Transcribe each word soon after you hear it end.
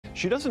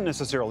She doesn't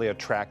necessarily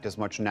attract as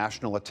much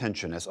national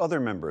attention as other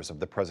members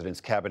of the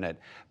president's cabinet,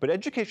 but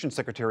Education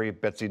Secretary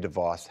Betsy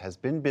DeVos has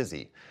been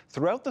busy.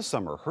 Throughout the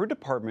summer, her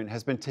department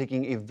has been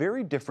taking a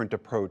very different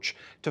approach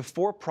to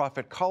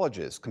for-profit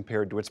colleges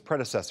compared to its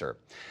predecessor.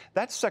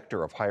 That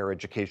sector of higher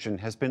education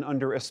has been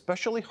under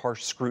especially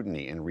harsh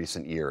scrutiny in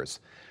recent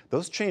years.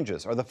 Those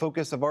changes are the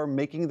focus of our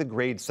Making the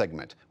Grade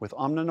segment with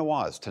Amna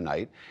Nawaz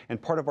tonight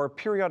and part of our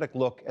periodic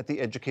look at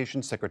the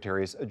Education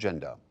Secretary's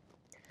agenda.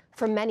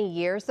 For many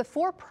years, the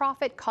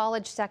for-profit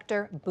college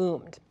sector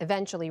boomed,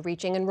 eventually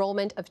reaching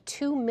enrollment of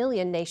 2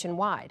 million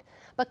nationwide.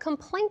 But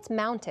complaints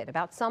mounted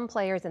about some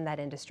players in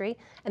that industry,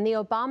 and the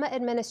Obama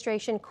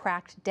administration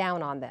cracked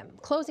down on them,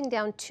 closing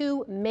down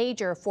 2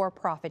 major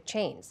for-profit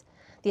chains.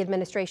 The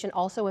administration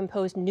also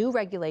imposed new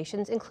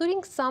regulations,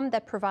 including some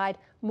that provide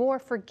more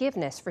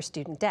forgiveness for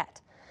student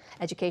debt.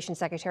 Education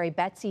Secretary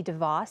Betsy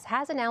DeVos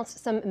has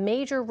announced some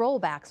major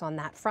rollbacks on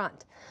that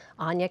front.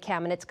 Anya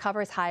Kamenetz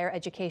covers higher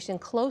education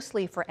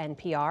closely for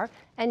NPR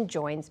and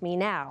joins me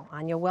now.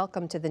 Anya,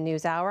 welcome to the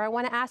NewsHour. I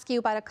want to ask you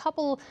about a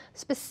couple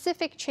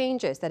specific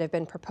changes that have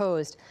been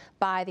proposed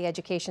by the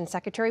Education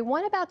Secretary.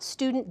 One about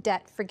student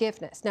debt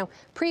forgiveness. Now,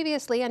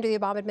 previously, under the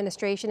Obama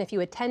administration, if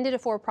you attended a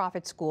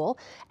for-profit school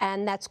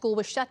and that school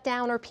was shut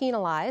down or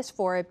penalized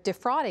for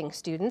defrauding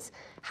students,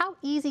 how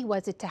easy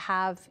was it to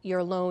have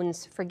your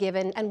loans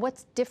forgiven, and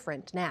what's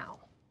different now?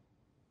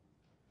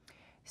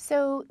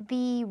 So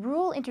the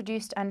rule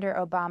introduced under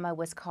Obama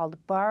was called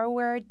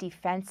Borrower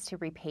Defense to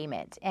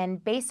Repayment.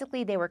 And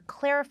basically they were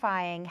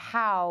clarifying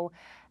how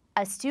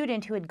a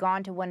student who had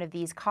gone to one of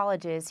these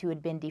colleges who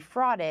had been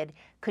defrauded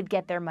could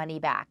get their money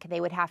back. They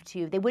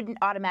wouldn't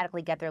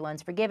automatically get their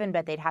loans forgiven,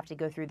 but they'd have to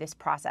go through this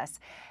process.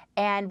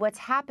 And what's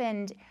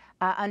happened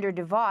under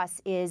DeVos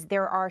is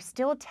there are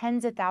still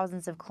tens of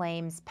thousands of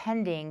claims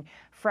pending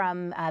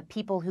from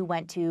people who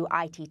went to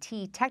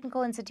ITT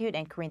Technical Institute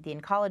and Corinthian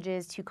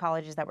colleges, 2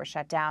 colleges that were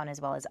shut down, as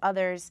well as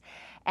others.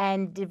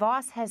 And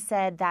DeVos has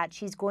said that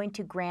she's going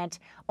to grant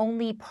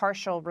only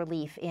partial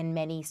relief in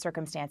many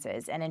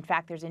circumstances. And in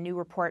fact, there's a new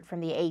report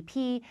from the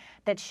AP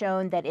that's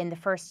shown that in the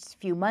first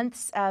few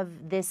months of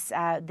this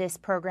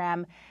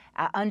program,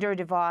 under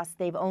DeVos,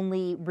 they've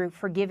only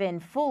forgiven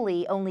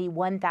fully only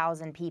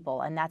 1,000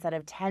 people, and that's out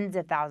of tens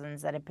of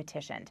thousands that have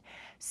petitioned.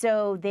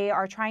 So they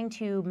are trying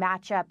to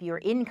match up your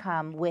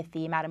income with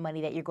the amount of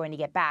money that you're going to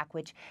get back,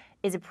 which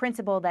is a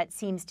principle that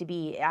seems to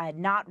be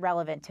not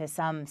relevant to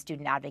some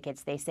student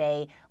advocates. They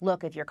say,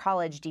 look, if your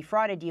college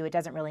defrauded you, it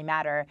doesn't really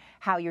matter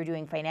how you're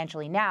doing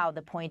financially now.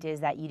 The point is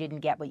that you didn't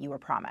get what you were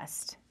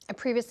promised. And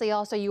previously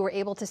also you were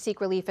able to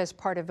seek relief as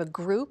part of a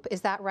group.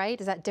 Is that right?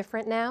 Is that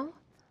different now?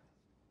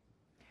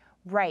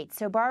 Right.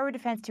 So borrower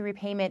defense to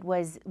repayment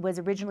was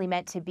originally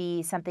meant to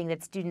be something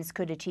that students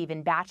could achieve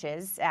in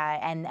batches,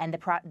 and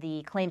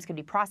the claims could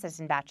be processed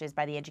in batches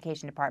by the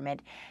Education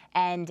Department.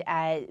 And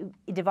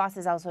DeVos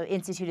has also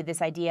instituted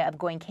this idea of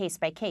going case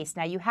by case.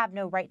 Now, you have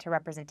no right to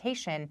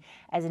representation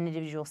as an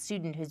individual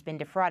student who's been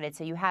defrauded.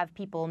 So you have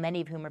people,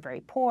 many of whom are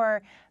very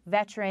poor,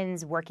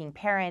 veterans, working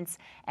parents,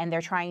 and they're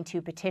trying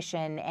to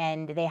petition,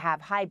 and they have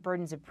high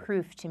burdens of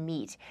proof to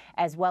meet,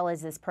 as well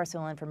as this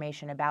personal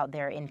information about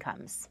their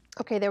incomes.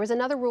 Okay, there was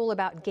another rule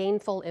about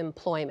gainful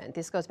employment.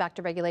 This goes back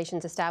to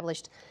regulations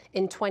established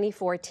in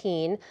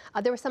 2014.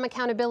 There was some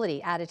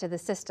accountability added to the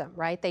system,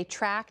 right? They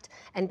tracked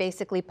and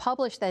basically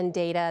published then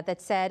data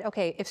that said,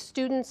 okay, if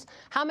students,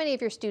 how many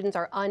of your students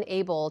are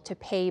unable to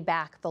pay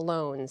back the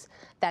loans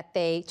that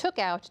they took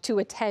out to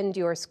attend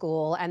your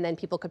school, and then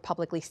people could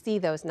publicly see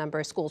those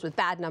numbers. Schools with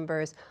bad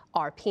numbers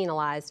are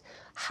penalized.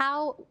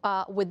 How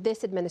would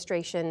this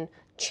administration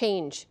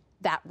change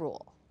that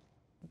rule?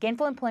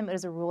 Gainful employment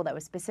is a rule that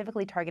was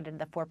specifically targeted at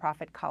the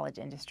for-profit college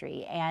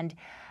industry. And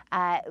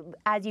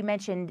as you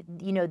mentioned,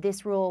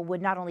 this rule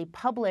would not only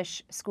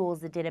publish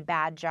schools that did a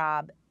bad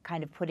job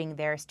kind of putting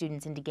their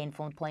students into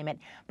gainful employment,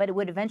 but it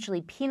would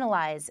eventually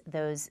penalize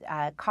those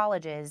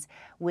colleges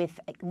with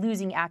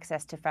losing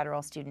access to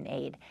federal student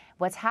aid.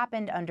 What's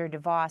happened under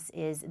DeVos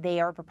is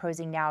they are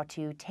proposing now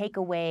to take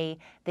away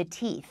the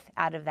teeth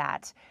out of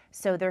that.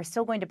 So they're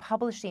still going to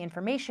publish the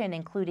information,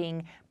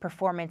 including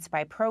performance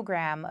by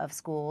program of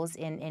schools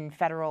in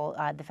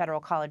the federal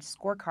college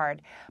scorecard.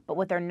 But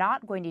what they're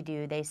not going to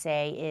do, they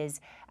say,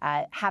 is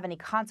have any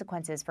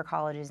consequences for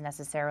colleges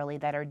necessarily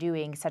that are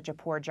doing such a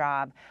poor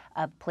job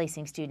of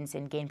placing students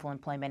in gainful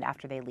employment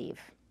after they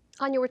leave.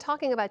 Anya, we're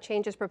talking about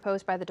changes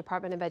proposed by the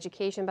Department of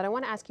Education, but I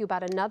want to ask you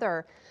about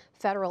another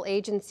federal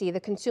agency, the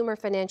Consumer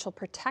Financial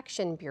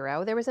Protection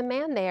Bureau. There was a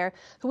man there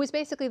who was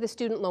basically the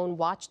student loan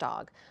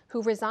watchdog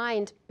who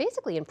resigned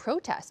basically in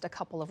protest a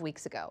couple of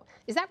weeks ago.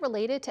 Is that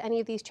related to any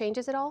of these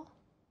changes at all?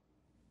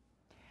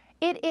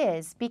 It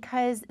is,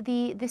 because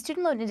the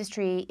student loan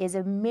industry is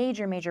a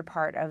major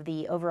part of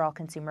the overall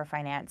consumer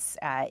finance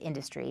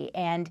industry.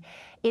 And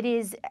it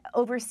is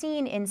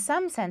overseen in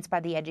some sense by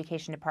the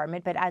Education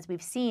Department. But as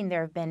we've seen,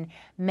 there have been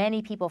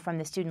many people from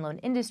the student loan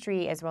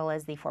industry as well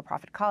as the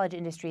for-profit college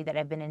industry that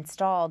have been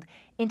installed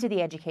into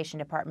the Education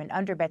Department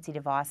under Betsy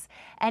DeVos.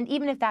 And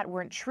even if that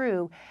weren't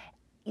true,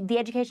 the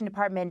Education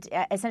Department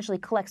essentially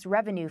collects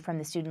revenue from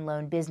the student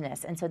loan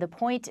business. And so the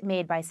point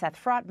made by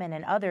Seth Frotman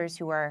and others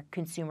who are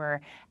consumer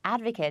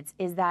advocates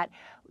is that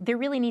there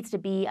really needs to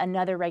be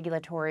another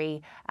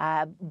regulatory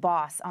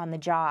boss on the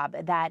job,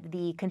 that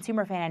the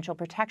Consumer Financial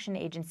Protection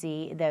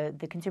Agency,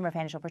 the Consumer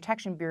Financial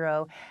Protection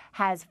Bureau,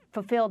 has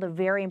fulfilled a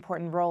very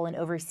important role in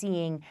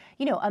overseeing,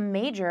 a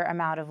major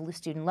amount of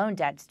student loan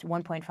debt,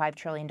 $1.5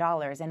 trillion.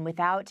 And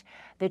without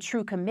the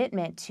true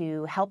commitment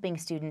to helping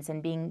students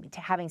and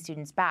having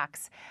students'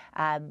 backs,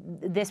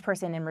 this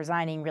person in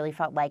resigning really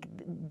felt like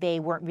they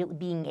weren't really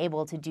being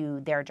able to do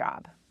their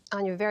job.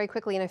 Anya, very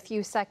quickly in a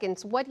few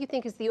seconds, what do you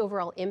think is the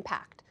overall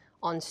impact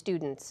on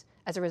students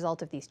as a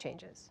result of these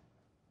changes?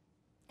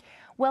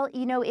 Well,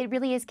 it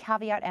really is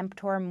caveat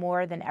emptor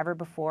more than ever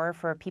before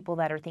for people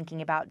that are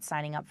thinking about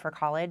signing up for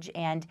college.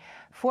 And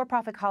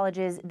for-profit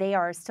colleges, they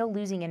are still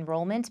losing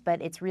enrollment, but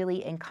it's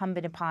really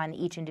incumbent upon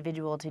each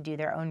individual to do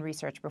their own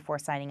research before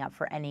signing up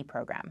for any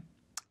program.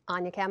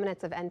 Anya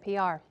Kamenetz of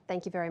NPR,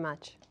 thank you very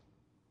much.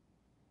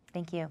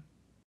 Thank you.